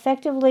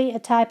effectively a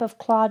type of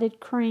clotted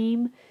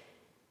cream,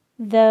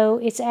 though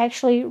it's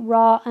actually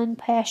raw,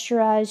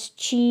 unpasteurized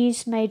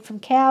cheese made from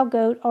cow,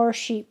 goat, or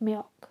sheep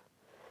milk.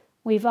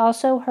 We've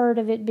also heard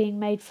of it being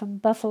made from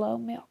buffalo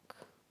milk.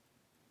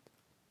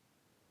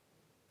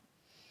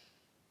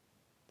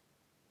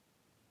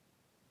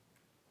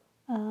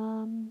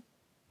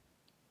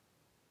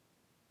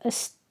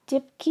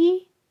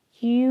 Ustipki,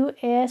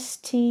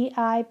 Ustipci,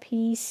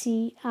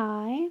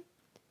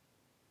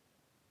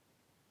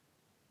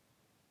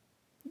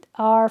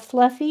 are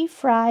fluffy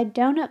fried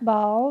donut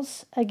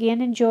balls,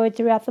 again enjoyed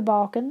throughout the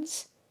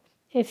Balkans.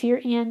 If you're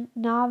in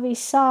Novi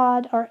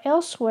Sad or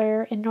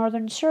elsewhere in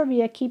northern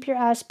Serbia, keep your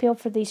eyes peeled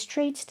for these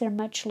treats. They're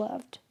much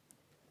loved.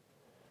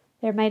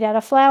 They're made out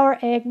of flour,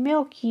 egg,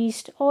 milk,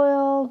 yeast,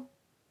 oil,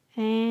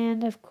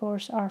 and of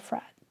course are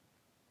fried.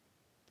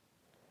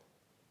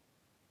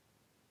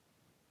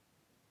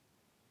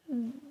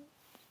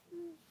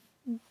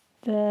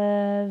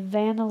 The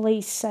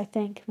Vanilice, I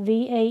think,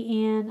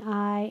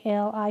 Vanilice.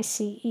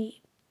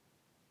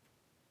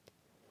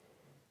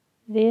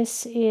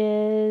 This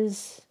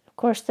is, of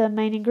course, the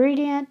main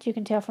ingredient. You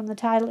can tell from the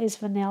title is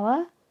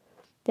vanilla.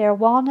 They're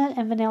walnut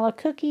and vanilla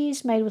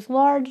cookies made with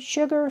lard,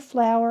 sugar,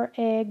 flour,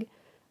 egg,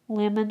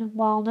 lemon,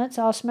 walnuts,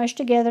 all smushed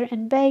together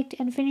and baked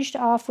and finished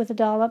off with a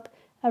dollop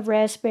of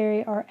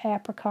raspberry or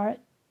apricot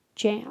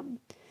jam.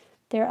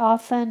 They're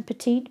often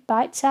petite,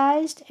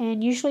 bite-sized,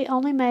 and usually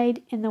only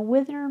made in the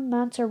winter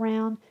months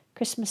around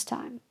Christmas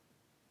time.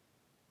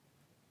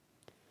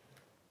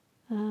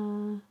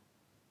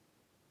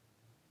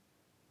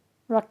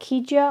 Rakija,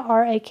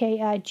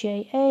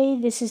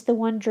 Rakija. This is the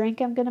one drink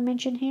I'm going to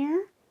mention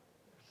here.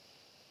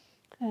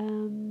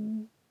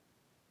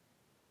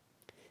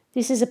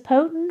 This is a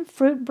potent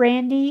fruit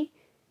brandy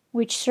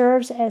which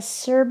serves as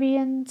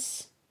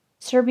Serbia's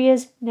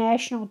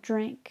national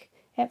drink.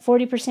 At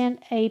 40%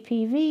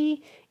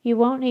 ABV, you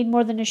won't need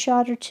more than a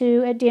shot or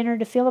two at dinner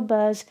to feel a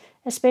buzz,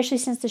 especially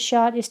since the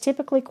shot is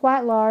typically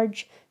quite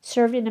large,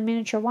 served in a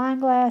miniature wine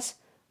glass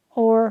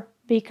or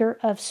beaker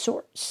of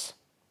sorts.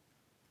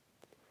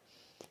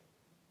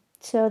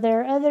 So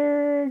there are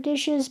other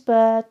dishes,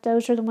 but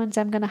those are the ones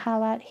I'm going to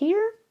highlight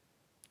here.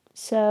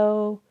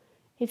 So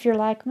if you're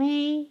like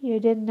me, you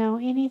didn't know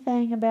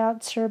anything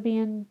about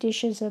Serbian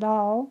dishes at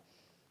all,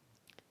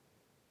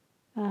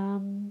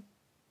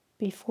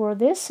 before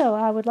this, so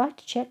I would like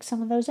to check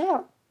some of those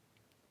out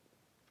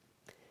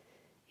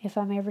if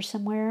I'm ever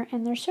somewhere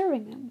and they're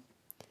serving them.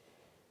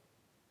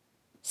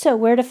 So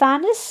where to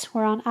find us?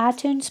 We're on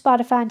iTunes,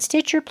 Spotify, and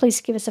Stitcher.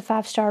 Please give us a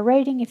 5-star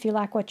rating if you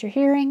like what you're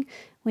hearing.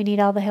 We need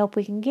all the help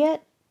we can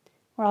get.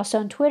 We're also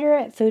on Twitter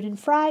at Food and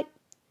Fright.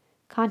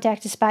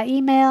 Contact us by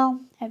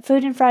email at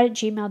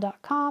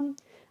foodandfright@gmail.com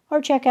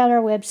or check out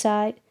our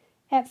website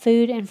at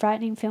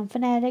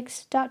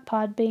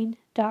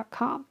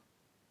foodandfrighteningfilmfanatics.podbean.com.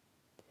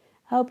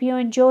 I hope you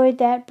enjoyed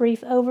that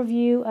brief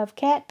overview of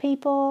Cat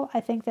People.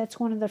 I think that's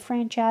one of the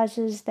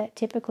franchises that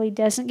typically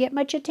doesn't get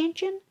much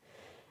attention.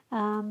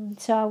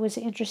 So I was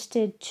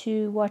interested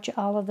to watch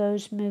all of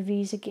those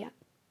movies again.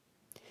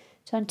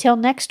 So until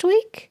next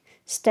week,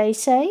 stay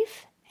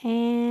safe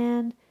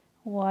and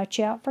watch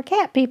out for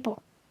cat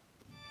people.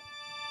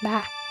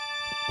 Bye.